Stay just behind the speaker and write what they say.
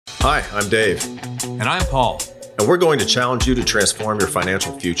Hi, I'm Dave, And I'm Paul. and we're going to challenge you to transform your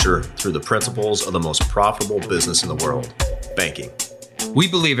financial future through the principles of the most profitable business in the world, banking. We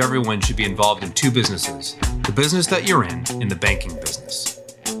believe everyone should be involved in two businesses, the business that you're in and the banking business.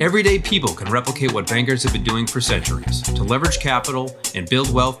 Everyday people can replicate what bankers have been doing for centuries to leverage capital and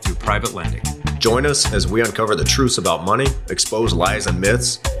build wealth through private lending. Join us as we uncover the truths about money, expose lies and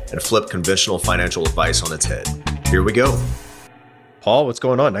myths, and flip conventional financial advice on its head. Here we go. Paul, what's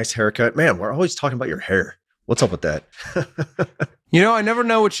going on? Nice haircut. Man, we're always talking about your hair. What's up with that? I never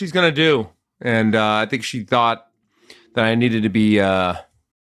know what she's going to do. And I think she thought that I needed to be,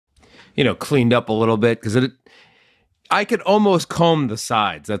 cleaned up a little bit because I could almost comb the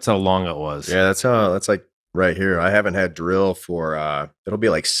sides. That's how long it was. Yeah, that's like right here. I haven't had drill for, it'll be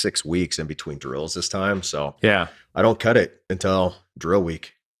like 6 weeks in between drills this time. So Yeah. I don't cut it until drill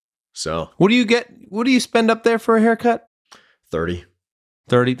week. So What do you get? What do you spend up there for a haircut? 30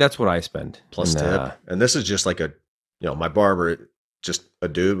 30. That's what I spend. plus And, tip. And this is just like my barber, just a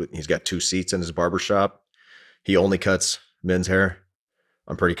dude. He's got 2 seats in his barber shop. He only cuts men's hair.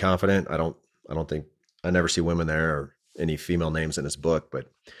 I'm pretty confident. I don't think I never see women there or any female names in his book, but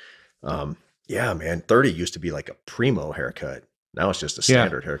yeah, man, 30 used to be like a primo haircut. Now it's just a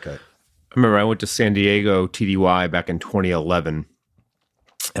standard haircut. I remember I went to San Diego TDY back in 2011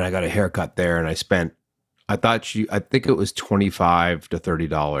 and I got a haircut there and I think it was $25 to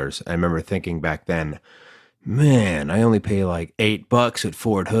 $30. I remember thinking back then, man, I only pay like $8 at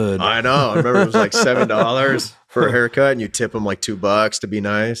Fort Hood. I know. I remember it was like $7 for a haircut and you tip them like $2 to be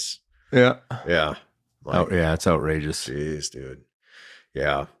nice. Yeah. Yeah. Like, Yeah, it's outrageous. jeez, dude.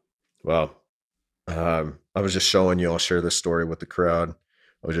 Yeah. Well, I was just showing you, I'll share this story with the crowd.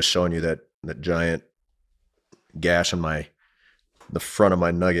 I was just showing you that giant gash on the front of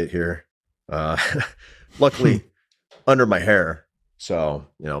my nugget here. Luckily under my hair. So,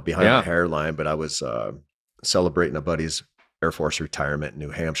 behind my hairline, but I was celebrating a buddy's Air Force retirement in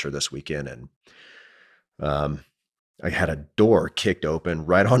New Hampshire this weekend. And I had a door kicked open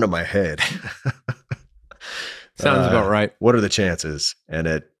right onto my head. Sounds about right. What are the chances?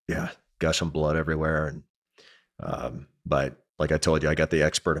 And gushing blood everywhere. And, but like I told you, I got the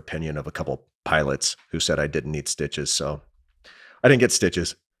expert opinion of a couple pilots who said I didn't need stitches. So I didn't get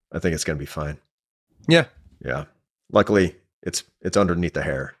stitches. I think it's going to be fine. Yeah. Yeah. Luckily it's underneath the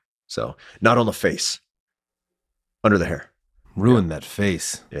hair. So not on the face, under the hair. Ruin that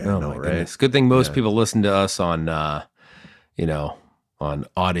face. Yeah, Oh no, my right? goodness. Good thing most Yeah. people listen to us on, on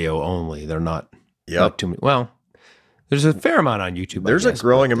audio only. They're not Yep. too many. Well, there's a fair amount on YouTube. There's a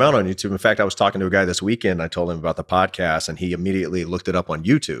growing amount on YouTube. In fact, I was talking to a guy this weekend. I told him about the podcast and he immediately looked it up on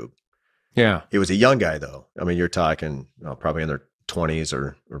YouTube. Yeah. He was a young guy though. I mean, you're talking probably in their 20s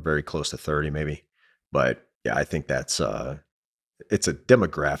or very close to 30 maybe. But yeah, I think that's it's a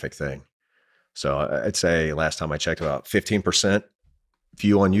demographic thing. So I'd say last time I checked about 15%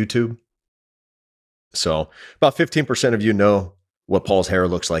 view on YouTube. So about 15% of you know what Paul's hair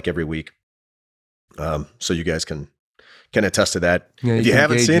looks like every week. So you guys can attest to that. Yeah, If you can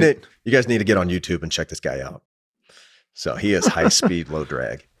haven't gauge seen it, you guys need to get on YouTube and check this guy out. So he is high speed, low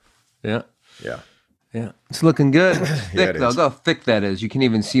drag. Yeah. Yeah. Yeah. It's looking good. It's thick, it though. is. Look how thick that is. You can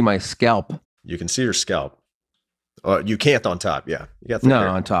even see my scalp. You can see your scalp. You can't on top. Yeah. You got thick No, hair.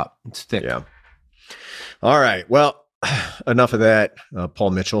 on top. It's thick. Yeah. All right. Well, enough of that,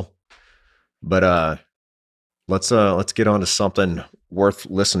 Paul Mitchell. But let's get on to something worth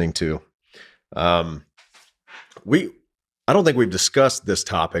listening to. I don't think we've discussed this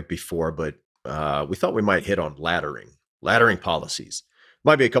topic before, but we thought we might hit on laddering policies.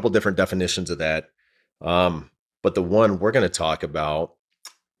 Might be a couple different definitions of that. But the one we're going to talk about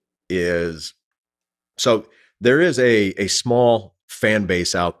is, so there is a small fan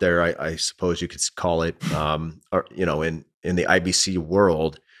base out there, I suppose you could call it, or, in the IBC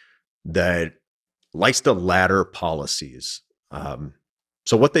world that likes to ladder policies.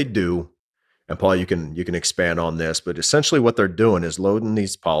 So what they do, and Paul, you can expand on this, but essentially what they're doing is loading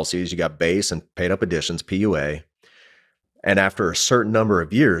these policies. You got base and paid up additions, PUA. And after a certain number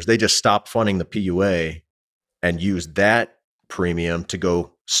of years, they just stop funding the PUA and use that premium to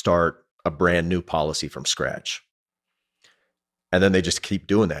go start a brand new policy from scratch. And then they just keep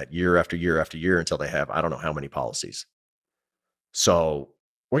doing that year after year after year until they have, I don't know how many policies. So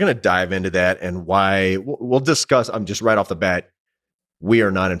we're going to dive into that and why we'll discuss. I'm just right off the bat. We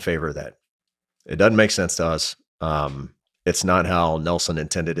are not in favor of that. It doesn't make sense to us. It's not how Nelson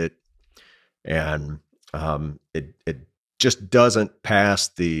intended it. And it just doesn't pass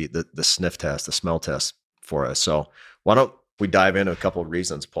the sniff test, the smell test for us. So why don't we dive into a couple of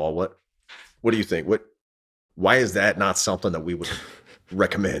reasons, Paul? What do you think? Why is that not something that we would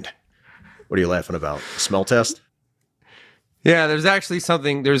recommend? What are you laughing about? Smell test? Yeah, there's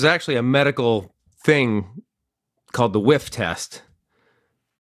actually a medical thing called the whiff test.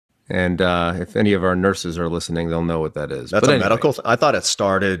 And if any of our nurses are listening, they'll know what that is. That's But a anyway, medical I thought it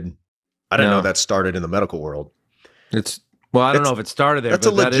started. I didn't No. know that started in the medical world. I don't know if it started there. That's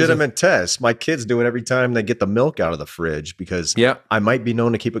a but that is legitimate test. My kids do it every time they get the milk out of the fridge because Yeah. I might be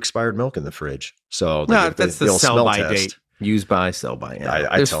known to keep expired milk in the fridge. So they No, get that's the old sell smell by test. date. Use by, sell by. Yeah.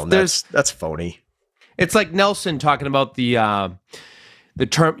 I tell them that's phony. It's like Nelson talking about the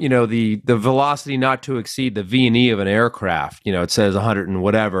term, the velocity not to exceed the V&E of an aircraft. It says 100 and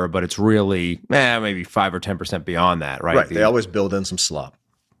whatever, but it's really maybe 5 or 10% beyond that, right? Right. They always build in some slop.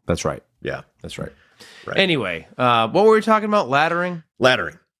 That's right. Yeah. That's right. Right. Anyway, what were we talking about? Laddering?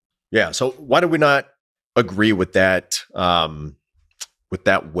 Laddering. Yeah. So why do we not agree with that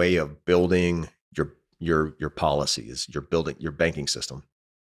way of building your policies, your banking system?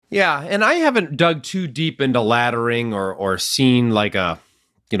 Yeah, and I haven't dug too deep into laddering or seen like a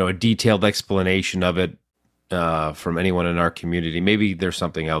detailed explanation of it from anyone in our community. Maybe there's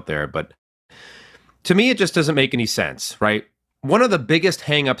something out there, but to me, it just doesn't make any sense, right? One of the biggest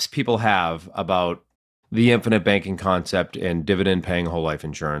hangups people have about the infinite banking concept and dividend paying whole life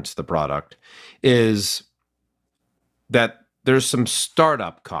insurance, the product, is that there's some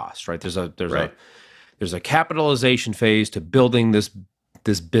startup costs, right? There's a capitalization phase to building this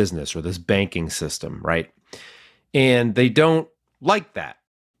business or this banking system, right? And they don't like that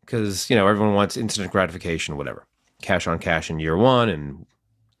because everyone wants instant gratification, whatever, cash on cash in year one, and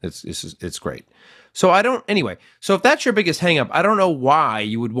it's great. So So if that's your biggest hang up, I don't know why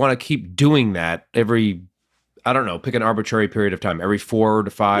you would want to keep doing that every, I don't know, pick an arbitrary period of time, every 4 to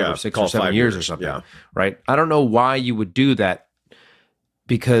 5 or 6 or 7 years or something, right? I don't know why you would do that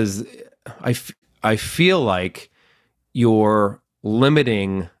because I feel like you're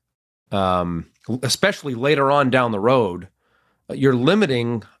limiting, especially later on down the road, you're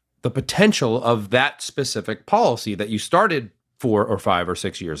limiting the potential of that specific policy that you started 4 or 5 or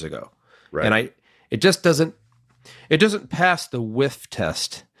 6 years ago. Right. And it just doesn't pass the whiff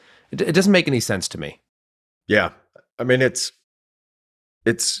test. It doesn't make any sense to me. Yeah. I mean, it's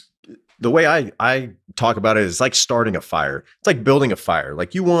the way I talk about it is like starting a fire. It's like building a fire.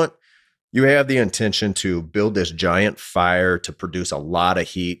 Like you have the intention to build this giant fire to produce a lot of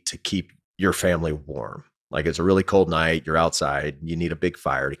heat to keep your family warm. Like it's a really cold night, you're outside, you need a big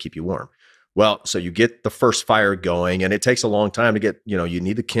fire to keep you warm. Well, so you get the first fire going and it takes a long time to get, you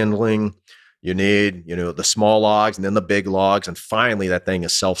need the kindling, you need, the small logs and then the big logs. And finally that thing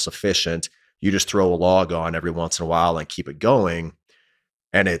is self-sufficient. You just throw a log on every once in a while and keep it going.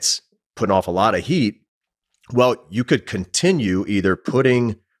 And it's putting off a lot of heat. Well, you could continue either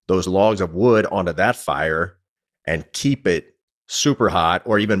putting those logs of wood onto that fire and keep it super hot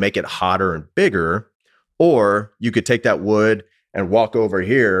or even make it hotter and bigger. Or you could take that wood and walk over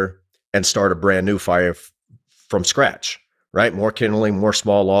here and start a brand new fire from scratch, right? More kindling, more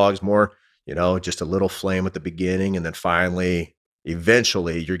small logs, more, just a little flame at the beginning. And then finally,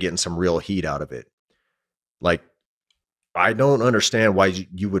 eventually you're getting some real heat out of it. Like, I don't understand why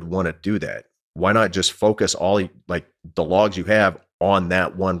you would want to do that. Why not just focus all like the logs you have on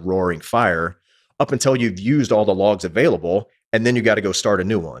that one roaring fire up until you've used all the logs available. And then you got to go start a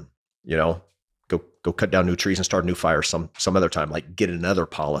new one, go cut down new trees and start a new fire some other time, like get another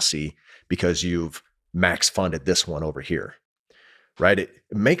policy because you've max funded this one over here, right? It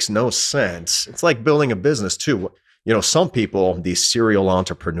makes no sense. It's like building a business too. Some people, these serial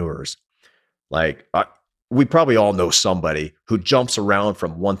entrepreneurs, like we probably all know somebody who jumps around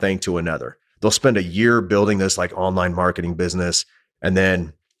from one thing to another. They'll spend a year building this like online marketing business. And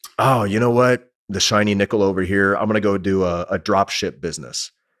then, oh, you know what? The shiny nickel over here, I'm going to go do a drop ship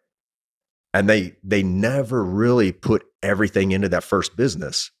business. And they never really put everything into that first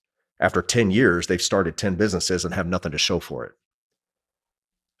business. After 10 years, they've started 10 businesses and have nothing to show for it.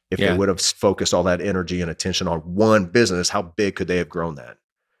 If they would have focused all that energy and attention on one business, how big could they have grown that?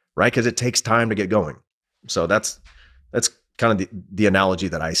 Right? Because it takes time to get going. So that's kind of the analogy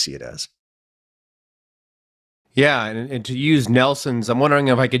that I see it as. Yeah, and to use Nelson's, I'm wondering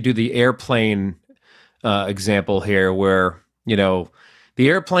if I could do the airplane example here where, the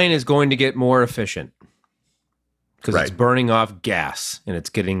airplane is going to get more efficient because it's burning off gas and it's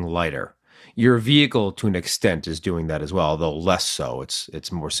getting lighter. Your vehicle, to an extent, is doing that as well, although less so.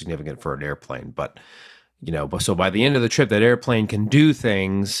 It's more significant for an airplane. But, so by the end of the trip, that airplane can do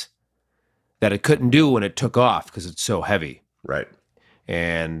things that it couldn't do when it took off because it's so heavy. Right.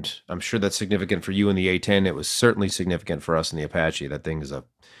 And I'm sure that's significant for you in the A10. It was certainly significant for us in the Apache. That thing is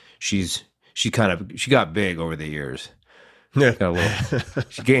she got big over the years. Yeah. Got a little,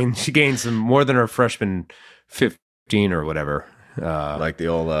 she gained some more than her freshman 15 or whatever. Like the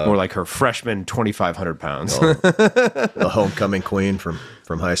old More like her freshman 2,500 pounds. the homecoming queen from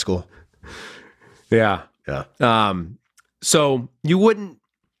high school. Yeah. Yeah. So you wouldn't,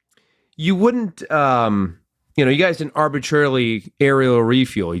 you guys didn't arbitrarily aerial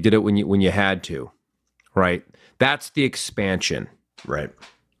refuel. You did it when you had to, right? That's the expansion. Right.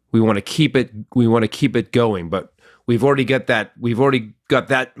 We want to keep it going, but we've already got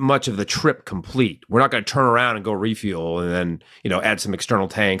that much of the trip complete. We're not going to turn around and go refuel and then, add some external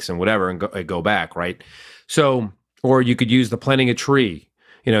tanks and whatever and go back, right? So, or you could use the planting a tree.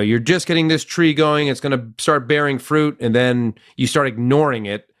 You're just getting this tree going, it's going to start bearing fruit, and then you start ignoring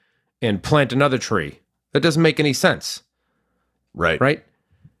it and plant another tree. That doesn't make any sense. Right. Right?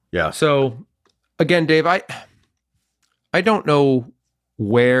 Yeah. So again, Dave, I don't know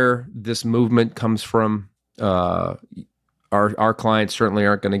where this movement comes from. Our clients certainly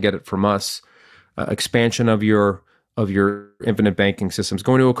aren't going to get it from us. Expansion of your infinite banking system is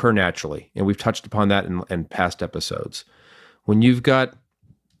going to occur naturally, and we've touched upon that in past episodes. When you've got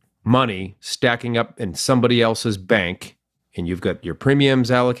money stacking up in somebody else's bank, and you've got your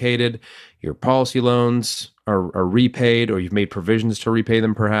premiums allocated, your policy loans are repaid, or you've made provisions to repay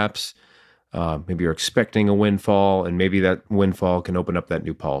them, perhaps. Maybe you're expecting a windfall, and maybe that windfall can open up that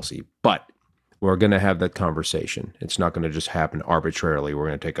new policy. But we're going to have that conversation. It's not going to just happen arbitrarily. We're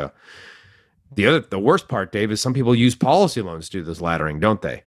going to take the worst part, Dave, is some people use policy loans to do this laddering, don't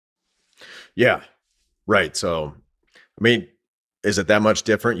they? Yeah. Right. So, I mean, is it that much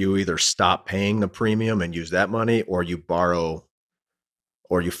different? You either stop paying the premium and use that money, or you borrow,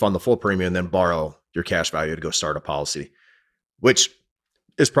 or you fund the full premium and then borrow your cash value to go start a policy, which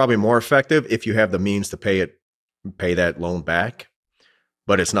is probably more effective if you have the means to pay that loan back.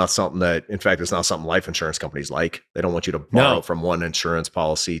 But it's not something that, in fact, it's not something life insurance companies like. They don't want you to borrow from one insurance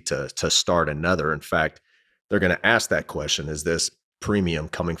policy to start another. In fact, they're going to ask that question: is this premium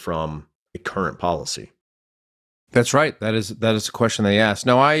coming from a current policy? That's right. That is a question they ask.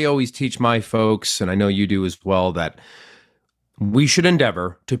 Now, I always teach my folks, and I know you do as well, that we should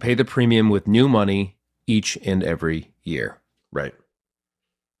endeavor to pay the premium with new money each and every year. Right.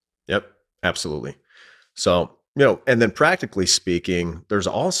 Yep, absolutely. So, and then practically speaking, there's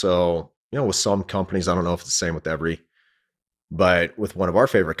also, with some companies, I don't know if it's the same with every, but with one of our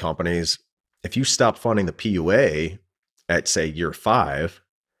favorite companies, if you stop funding the PUA at, say, year 5,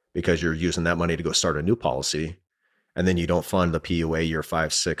 because you're using that money to go start a new policy, and then you don't fund the PUA year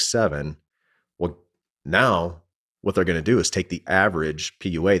 5, 6, 7, well, now what they're going to do is take the average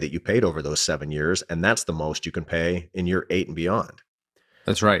PUA that you paid over those 7 years, and that's the most you can pay in year 8 and beyond.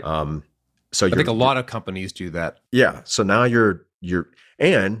 That's right. So I think a lot of companies do that. Yeah. So now you're,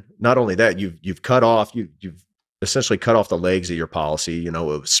 and not only that, you've cut off, you've essentially cut off the legs of your policy,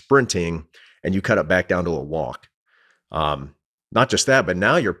 of sprinting, and you cut it back down to a walk. Not just that, but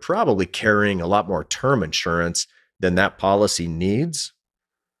now you're probably carrying a lot more term insurance than that policy needs,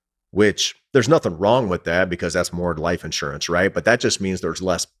 which there's nothing wrong with that because that's more life insurance, right? But that just means there's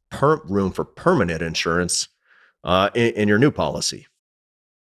less room for permanent insurance in your new policy.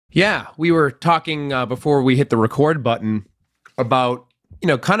 Yeah, we were talking before we hit the record button about,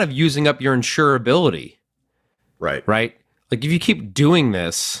 kind of using up your insurability. Right. Right? Like if you keep doing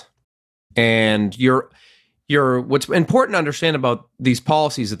this and what's important to understand about these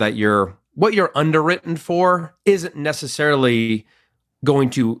policies is that what you're underwritten for isn't necessarily going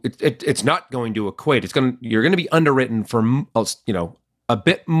to, it's not going to equate. You're going to be underwritten for, a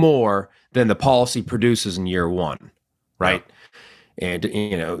bit more than the policy produces in year 1. Right. Yeah. And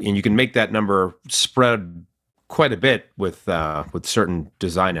you can make that number spread quite a bit with certain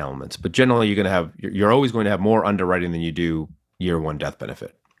design elements. But generally, you're always going to have more underwriting than you do year 1 death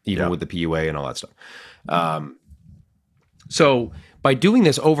benefit, even with the PUA and all that stuff. So by doing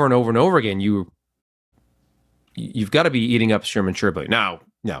this over and over and over again, you've got to be eating up your insurability. Now,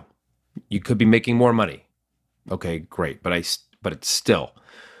 you could be making more money. Okay, great, but it's still.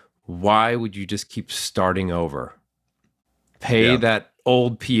 Why would you just keep starting over? Pay that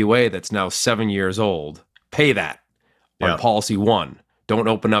old PUA that's now 7 years old. Pay that on policy 1. Don't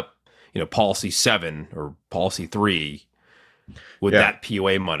open up, policy 7 or policy 3 with that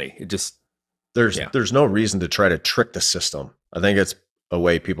PUA money. It just there's no reason to try to trick the system. I think it's a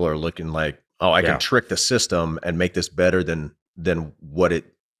way people are looking like, oh, I can trick the system and make this better than what it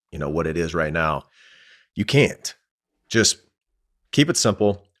is right now. You can't. Just keep it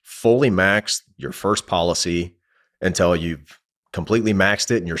simple. Fully max your first policy until you've completely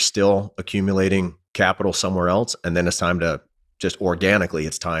maxed it and you're still accumulating capital somewhere else. And then it's time to just organically,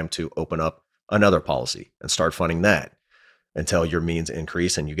 it's time to open up another policy and start funding that. until your means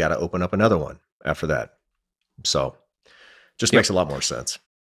increase and you got to open up another one after that. So just makes a lot more sense.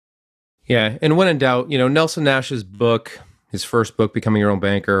 Yeah. And when in doubt, Nelson Nash's book, his first book, Becoming Your Own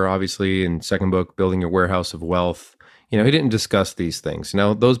Banker, obviously, and second book, Building Your Warehouse of Wealth, he didn't discuss these things.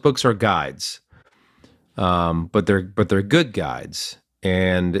 Those books are guides, but they're good guides.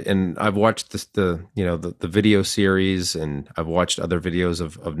 And I've watched the video series, and I've watched other videos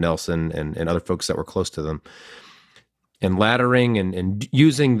of Nelson and other folks that were close to them. And laddering and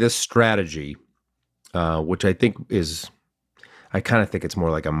using this strategy, which I think I kind of think it's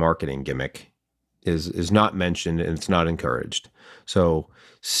more like a marketing gimmick, is not mentioned and it's not encouraged. So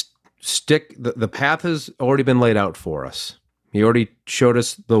the path has already been laid out for us. He already showed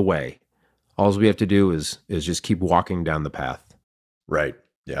us the way. All we have to do is just keep walking down the path. Right.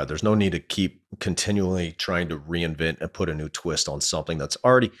 Yeah. There's no need to keep continually trying to reinvent and put a new twist on something that's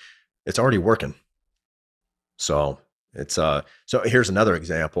already working. So so here's another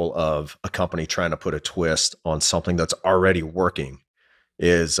example of a company trying to put a twist on something that's already working.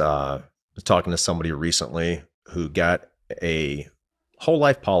 Is talking to somebody recently who got a whole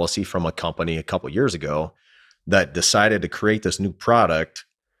life policy from a company a couple years ago that decided to create this new product.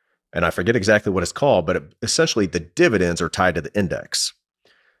 And I forget exactly what it's called, but essentially the dividends are tied to the index.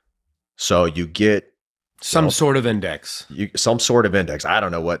 So you get some sort of index. Some sort of index. I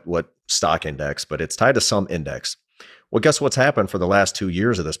don't know what stock index, but it's tied to some index. Well, guess what's happened for the last 2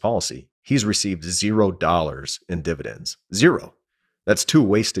 years of this policy? He's received $0 in dividends. Zero. That's 2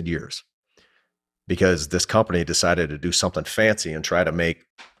 wasted years because this company decided to do something fancy and try to make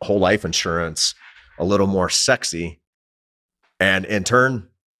whole life insurance a little more sexy. And in turn,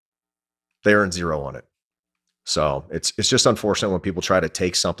 they earned zero on it. So it's just unfortunate when people try to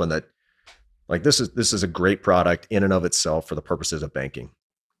take something that, like, this is a great product in and of itself for the purposes of banking.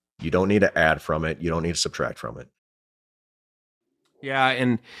 You don't need to add from it. You don't need to subtract from it. Yeah,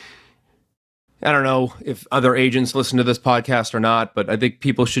 and I don't know if other agents listen to this podcast or not, but I think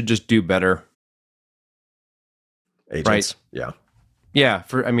people should just do better. Agents, right? Yeah, yeah.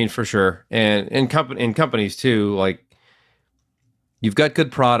 For sure, and in companies too. Like, you've got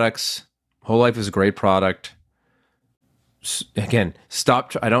good products. Whole Life is a great product. Again,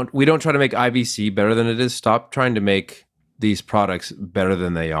 stop. We don't try to make IBC better than it is. Stop trying to make these products better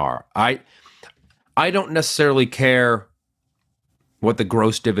than they are. I don't necessarily care what the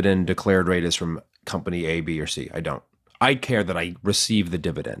gross dividend declared rate is from company A, B, or C. I don't. I care that I receive the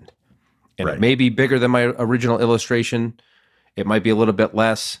dividend. And It may be bigger than my original illustration. It might be a little bit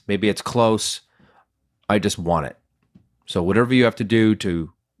less. Maybe it's close. I just want it. So whatever you have to do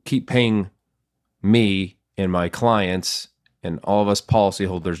to keep paying me and my clients and all of us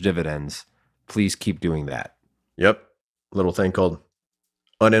policyholders dividends, please keep doing that. Yep. Little thing called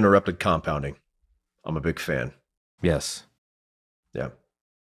uninterrupted compounding. I'm a big fan. Yes. Yeah.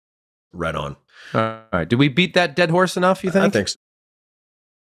 Right on. All right. Did we beat that dead horse enough, you think?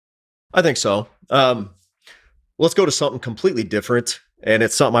 I think so. Let's go to something completely different. And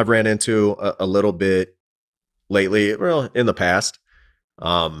it's something I've ran into a little bit lately, well, in the past,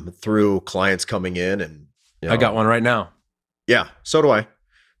 through clients coming in. And I got one right now. Yeah, so do I.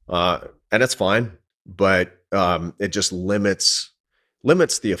 And it's fine, but it just limits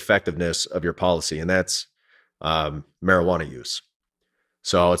the effectiveness of your policy, and that's marijuana use.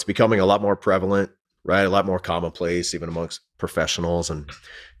 So it's becoming a lot more prevalent, right? A lot more commonplace, even amongst professionals. And,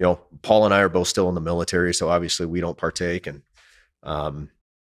 Paul and I are both still in the military, so obviously we don't partake. And,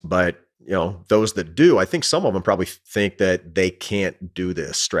 but, those that do, I think some of them probably think that they can't do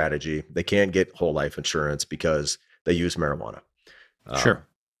this strategy. They can't get whole life insurance because they use marijuana. Sure.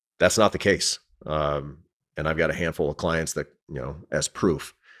 That's not the case. And I've got a handful of clients that, as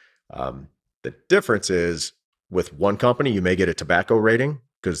proof. The difference is, with one company, you may get a tobacco rating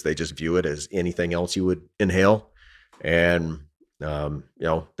because they just view it as anything else you would inhale. And,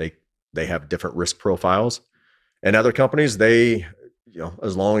 they have different risk profiles. And other companies, they,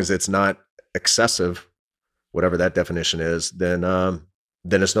 as long as it's not excessive, whatever that definition is, then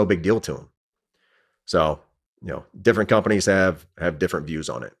it's no big deal to them. So, different companies have different views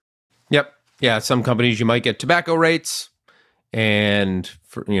on it. Yep. Yeah. Some companies you might get tobacco rates, and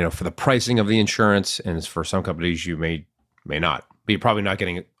for the pricing of the insurance, and for some companies you may not. But you're probably not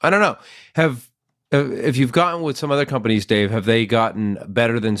getting it. I don't know. If you've gotten with some other companies, Dave, have they gotten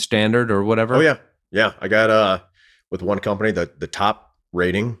better than standard or whatever? Oh yeah. I got with one company the top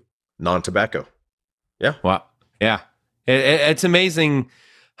rating non-tobacco. Yeah. Wow. Yeah. It's amazing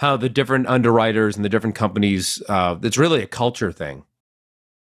how the different underwriters and the different companies. It's really a culture thing.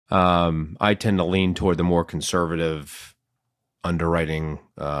 I tend to lean toward the more conservative underwriting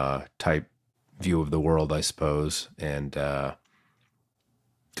type view of the world, I suppose, and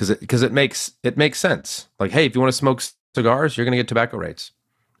because it makes sense. Like, hey, if you want to smoke cigars, you're going to get tobacco rates.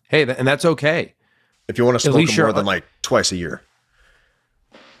 Hey, and that's okay. If you want to At smoke least them you're more than like twice a year.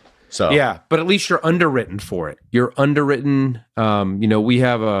 So Yeah, but at least you're underwritten for it. You're underwritten. We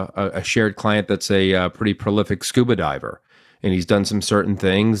have a shared client that's a pretty prolific scuba diver, and he's done some certain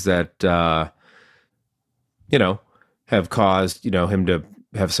things that have caused him to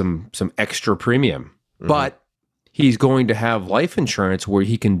have some extra premium. But he's going to have life insurance where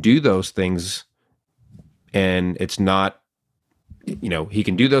he can do those things, and it's not, he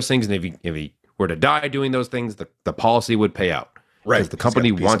can do those things, and if he were to die doing those things, the policy would pay out. right, Because the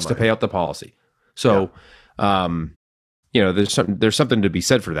company wants to pay out the policy. So, there's something to be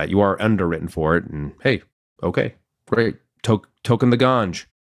said for that. You are underwritten for it, and hey, okay, great, token the ganj.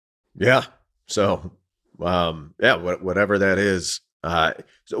 Yeah. So, whatever that is.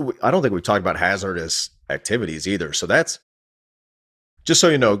 So I don't think we've talked about hazardous activities either. So that's just so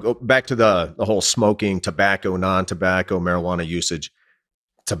you know. Go back to the whole smoking, tobacco, non-tobacco, marijuana usage.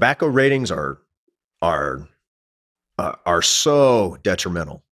 Tobacco ratings are so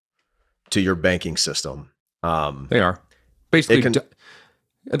detrimental to your banking system. They are basically.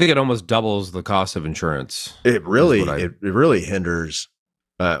 I think it almost doubles the cost of insurance. It really hinders.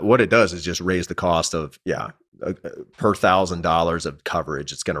 What it does is just raise the cost of per $1,000 of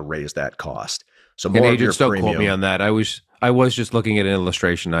coverage. It's going to raise that cost. So more and of your agents don't premium. quote me on that. I was just looking at an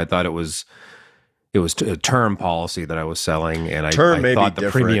illustration. I thought it was a term policy that I was selling, and I Term may thought be the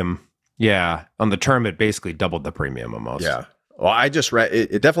different. premium. Yeah, on the term, it basically doubled the premium almost. Yeah. Well, I just read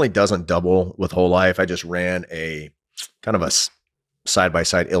it definitely doesn't double with whole life. I just ran a kind of a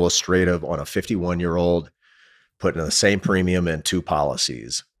side-by-side illustrative on a 51-year-old, putting the same premium in two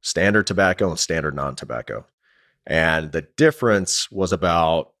policies, standard tobacco and standard non-tobacco. And the difference was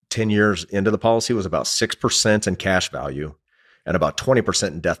about 10 years into the policy was about 6% in cash value and about 20%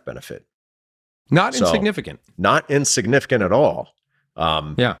 in death benefit. Not So, insignificant. Not insignificant at all.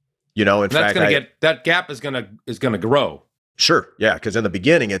 Yeah. In That's fact, going to that gap is going to grow. Sure. Yeah. Because in the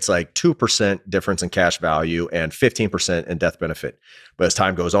beginning, it's like 2% difference in cash value and 15% in death benefit. But as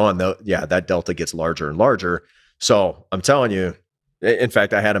time goes on, though, that delta gets larger and larger. So I'm telling you, in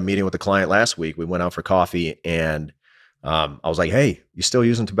fact, I had a meeting with a client last week. We went out for coffee and I was like, hey, you still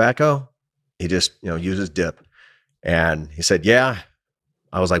using tobacco? He just, uses dip. And he said, yeah.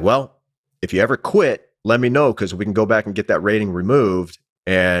 I was like, well, if you ever quit, let me know because we can go back and get that rating removed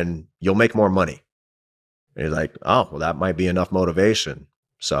and you'll make more money. And he's like, oh, well, that might be enough motivation.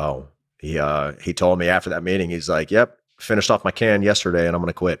 So he told me after that meeting, he's like, yep, finished off my can yesterday and I'm going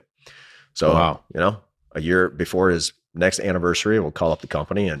to quit. So, wow. A year before his next anniversary, we'll call up the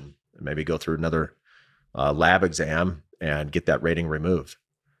company and maybe go through another lab exam and get that rating removed.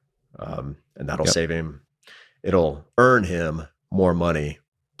 And that'll save him. It'll earn him more money.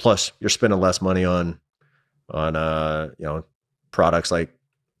 Plus you're spending less money on products like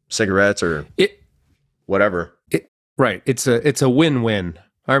cigarettes or whatever. Right. It's a win-win.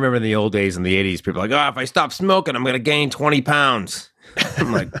 I remember in the old days in the 80s, people were like, if I stop smoking, I'm going to gain 20 pounds.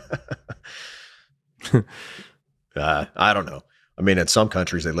 I'm like, I don't know. I mean, in some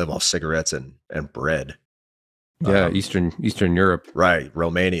countries they live off cigarettes and bread. Yeah, Eastern Europe. Right.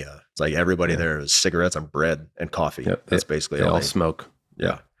 Romania. It's like everybody there is cigarettes and bread and coffee. Yep, That's basically they all all smoke.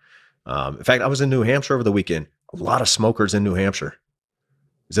 Yeah. In fact, I was in New Hampshire over the weekend. A lot of smokers in New Hampshire.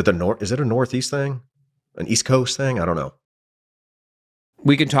 Is it is it a Northeast thing? An East Coast thing? I don't know.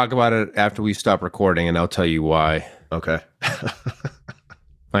 We can talk about it after we stop recording, and I'll tell you why. Okay.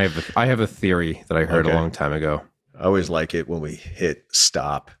 I have a theory that I heard a long time ago. I always like it when we hit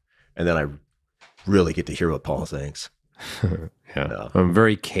stop, and then I really get to hear what Paul thinks. Yeah. No. I'm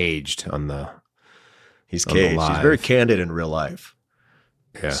very caged on the. He's on the caged. He's live. very candid in real life.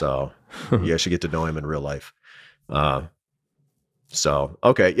 Yeah. So you guys should get to know him in real life. Okay.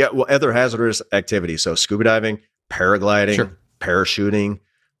 Yeah. Well, other hazardous activities. So scuba diving, paragliding, Sure. parachuting,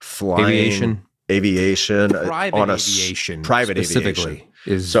 flying, aviation, Private on a aviation, private specifically, aviation.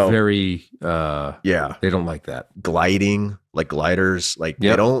 is So- very. Yeah. They don't like that. Gliding, like gliders, like they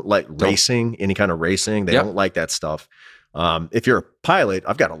Yep. don't like racing, any kind of racing. They Yep. don't like that stuff. If you're a pilot,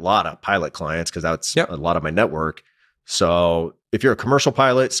 I've got a lot of pilot clients because that's Yep. a lot of my network. So if you're a commercial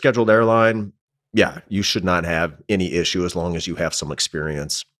pilot, scheduled airline, you should not have any issue as long as you have some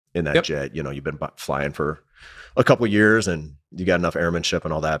experience in that Yep. jet. You've been flying for a couple of years and you got enough airmanship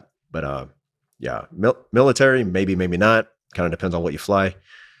and all that. But military, maybe not. Kind of depends on what you fly.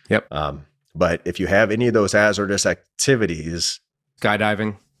 Yep. But if you have any of those hazardous activities,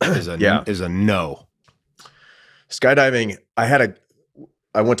 Skydiving is a Yeah. is a no. skydiving,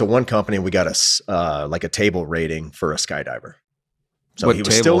 I went to one company and we got like a table rating for a skydiver. So What he was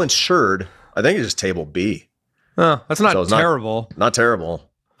table? still insured. I think it's just table B. Oh, that's not So it's not- terrible. Not terrible.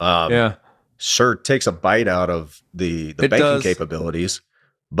 Yeah. Sure takes a bite out of the It banking does. capabilities,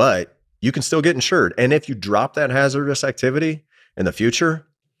 but you can still get insured. And if you drop that hazardous activity in the future,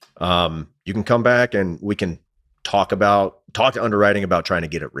 you can come back and we can talk to underwriting about trying to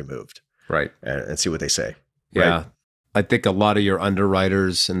get it removed Right. and see what they say. Yeah. Right? I think a lot of your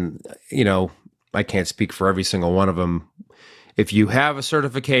underwriters, and, I can't speak for every single one of them. If you have a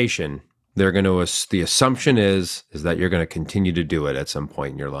certification, they're going to, the assumption is that you're going to continue to do it at some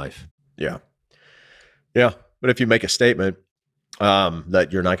point in your life. Yeah. Yeah. But if you make a statement that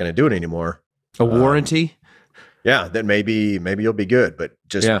you're not going to do it anymore, A warranty? yeah, then maybe you'll be good. But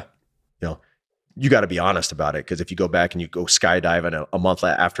just, Yeah. you got to be honest about it. Because if you go back and you go skydiving a month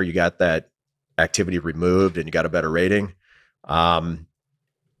after you got that activity removed and you got a better rating,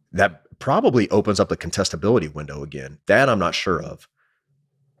 that probably opens up the contestability window again. That I'm not sure of.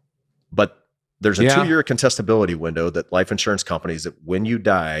 But there's a Yeah. 2-year contestability window that life insurance companies, that when you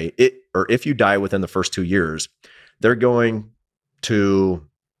die, if you die within the first 2 years, they're going to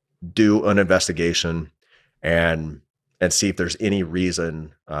do an investigation and see if there's any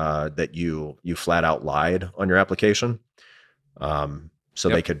reason that you flat out lied on your application. So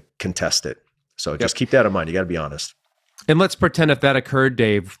Yep. they could contest it. So just keep that in mind. You got to be honest. And let's pretend if that occurred,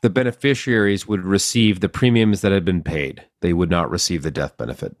 Dave, the beneficiaries would receive the premiums that had been paid. They would not receive the death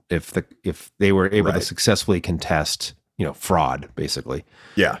benefit if they were able to Right. successfully contest, fraud, basically.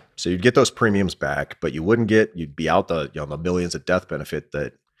 Yeah. So you'd get those premiums back, but you'd be out the millions of death benefit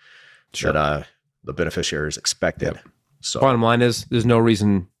that the beneficiaries expected. Yep. So Bottom line is, there's no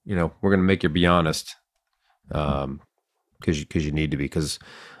reason, we're going to make you be honest, because you need to be. Because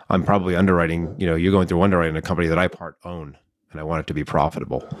I'm probably underwriting. You're going through underwriting a company that I part own, and I want it to be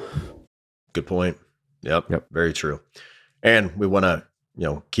profitable. good point. Yep. Yep. Very true. And we want to,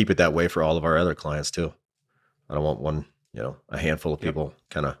 keep it that way for all of our other clients too. I don't want one, a handful of people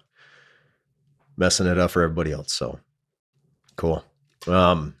kind of messing it up for everybody else. So cool.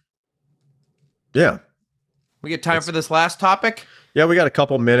 Yeah. We get time for this last topic. Yeah, we got a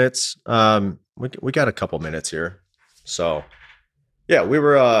couple minutes. We got a couple minutes here. So, yeah, we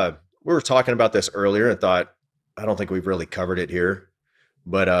were talking about this earlier and thought, I don't think we've really covered it here,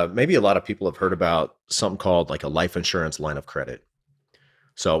 but maybe a lot of people have heard about something called like a life insurance line of credit.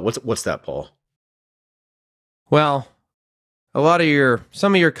 So, what's that, Paul? Well,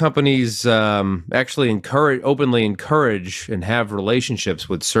 some of your companies actually openly encourage and have relationships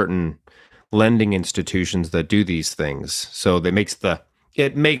with certain lending institutions that do these things. So it makes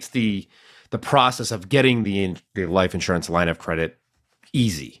the process of getting the life insurance line of credit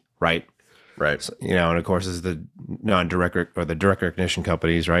easy, right? Right. So, and of course, is the non-direct or the direct recognition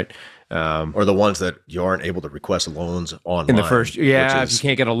companies, right? Or the ones that you aren't able to request loans online. In the first, if you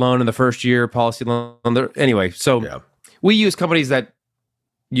can't get a loan in the first year, policy loan. Anyway, so Yeah. we use companies that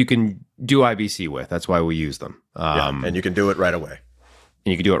you can do IBC with. That's why we use them. And you can do it right away.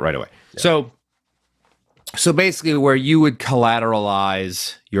 And you can do it right away. Yeah. So basically, where you would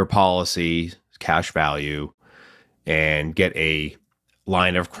collateralize your policy cash value and get a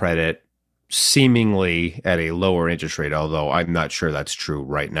line of credit seemingly at a lower interest rate, although I'm not sure that's true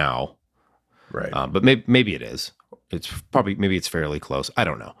right now. Right. But maybe it is. Maybe it's fairly close. I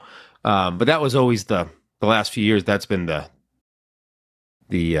don't know. But that was always the last few years. That's been the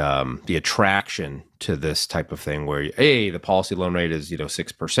attraction to this type of thing, where the policy loan rate is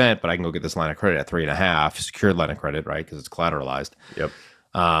 6%, but I can go get this line of credit at 3.5%, secured line of credit, right? Because it's collateralized. Yep.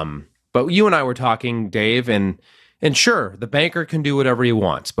 But you and I were talking, Dave, and sure, the banker can do whatever he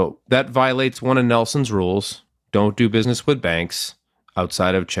wants, but that violates one of Nelson's rules: don't do business with banks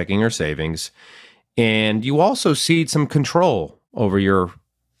outside of checking or savings, and you also cede some control over your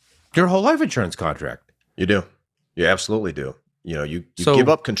whole life insurance contract. You do. You absolutely do. You So- give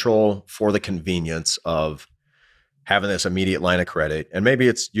up control for the convenience of having this immediate line of credit. And maybe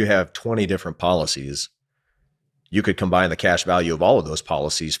you have 20 different policies. You could combine the cash value of all of those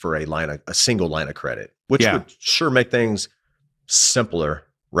policies for a single line of credit, which Yeah. would sure make things simpler,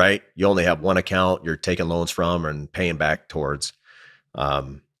 right? You only have one account you're taking loans from and paying back towards.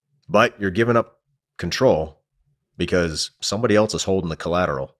 But you're giving up control because somebody else is holding the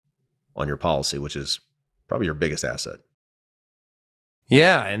collateral on your policy, which is probably your biggest asset.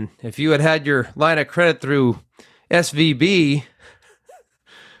 Yeah, and if you had your line of credit through SVB,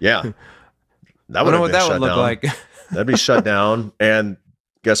 Yeah. That I would don't know have what been that shut would look down. like. That'd be shut down. And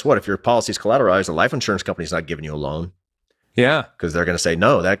guess what? If your policy's collateralized, the life insurance company's not giving you a loan Yeah, because they're going to say,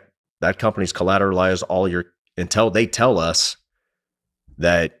 no, that company's collateralized until they tell us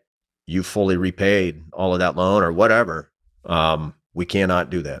that you fully repaid all of that loan or whatever. We cannot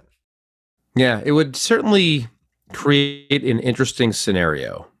do that. Yeah, it would certainly create an interesting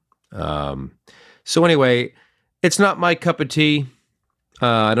scenario. So anyway, it's not my cup of tea.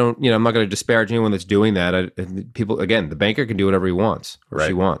 I'm not going to disparage anyone that's doing that. People, again, the banker can do whatever he wants or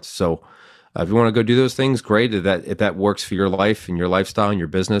she wants. So if you want to go do those things, great. If that works for your life and your lifestyle and your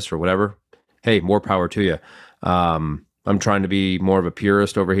business or whatever, hey, more power to you. I'm trying to be more of a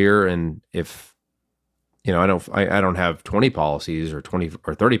purist over here, and if I don't have 20 policies or 20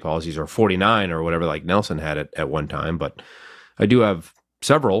 or 30 policies or 49 or whatever like Nelson had it at one time, but I do have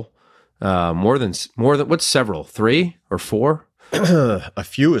several. More than what's several? 3 or 4? A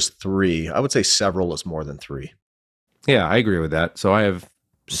few is 3. I would say several is more than 3. Yeah, I agree with that. So I have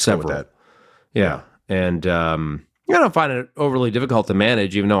several. With that. Yeah. And I don't find it overly difficult to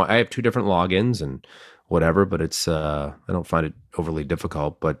manage, even though I have 2 different logins and whatever, but it's I don't find it overly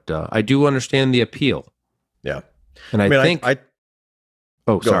difficult, but I do understand the appeal. Yeah. And I think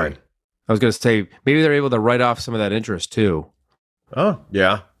sorry. Ahead. I was going to say maybe they're able to write off some of that interest too. Oh,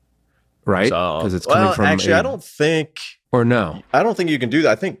 yeah. Right? Because it's coming from actually, I don't think you can do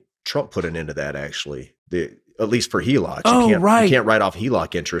that. I think Trump put an end to that, actually. At least for HELOCs. You can't write off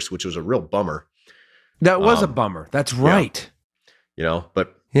HELOC interest, which was a real bummer. That was a bummer. That's right. Yeah.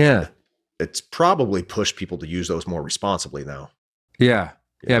 But yeah, it's probably pushed people to use those more responsibly now. Yeah.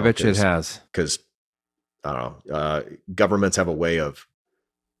 I bet you it has. Because, I don't know, governments have a way of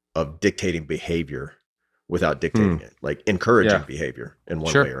dictating behavior without dictating it, like encouraging behavior in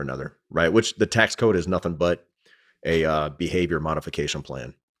one way or another, right? Which the tax code is nothing but a behavior modification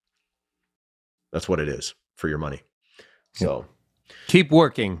plan. That's what it is for your money. So keep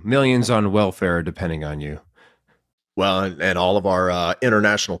working. Millions on welfare depending on you. Well, and all of our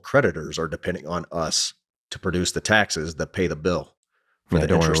international creditors are depending on us to produce the taxes that pay the bill for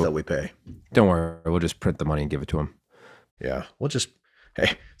the interest that we pay. Don't worry. We'll just print the money and give it to them. Yeah. It's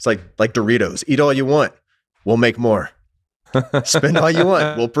like Doritos. Eat all you want. We'll make more. Spend all you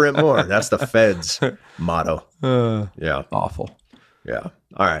want. We'll print more. That's the Fed's motto. Yeah. Awful. Yeah.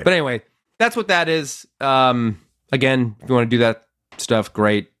 All right. But anyway, that's what that is. Again, if you want to do that stuff,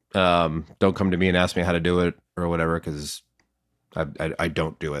 great. Don't come to me and ask me how to do it or whatever, because I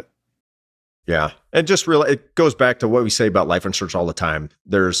don't do it. Yeah. And just it goes back to what we say about life insurance all the time.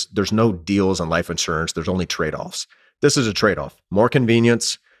 There's no deals on life insurance. There's only trade-offs. This is a trade-off. More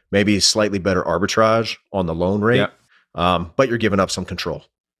convenience, maybe slightly better arbitrage on the loan rate, but you're giving up some control.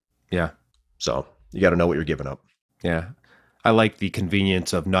 Yeah. So you got to know what you're giving up. Yeah. I like the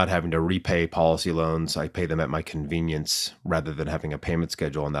convenience of not having to repay policy loans. I pay them at my convenience rather than having a payment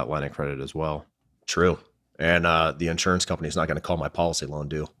schedule on that line of credit as well. True. And the insurance company is not going to call my policy loan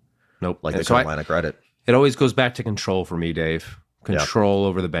due. Nope. Like they call line of credit. It always goes back to control for me, Dave. Control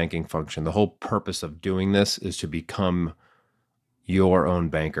over the banking function. The whole purpose of doing this is to become your own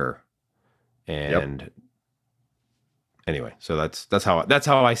banker. And anyway, so that's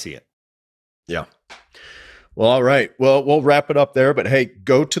how I see it. Yeah. Well, all right. Well, we'll wrap it up there, but hey,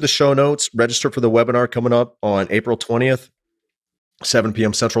 go to the show notes, register for the webinar coming up on April 20th, 7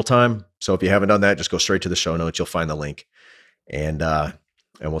 p.m. Central Time. So if you haven't done that, just go straight to the show notes. You'll find the link, and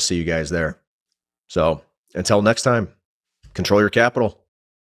we'll see you guys there. So until next time, control your capital.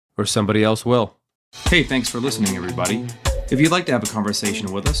 Or somebody else will. Hey, thanks for listening, everybody. If you'd like to have a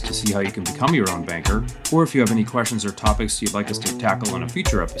conversation with us to see how you can become your own banker, or if you have any questions or topics you'd like us to tackle on a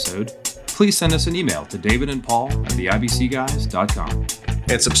future episode, please send us an email to davidandpaul@theibcguys.com.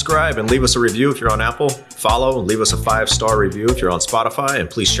 And subscribe and leave us a review if you're on Apple. Follow and leave us a 5-star review if you're on Spotify. And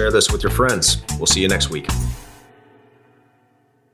please share this with your friends. We'll see you next week.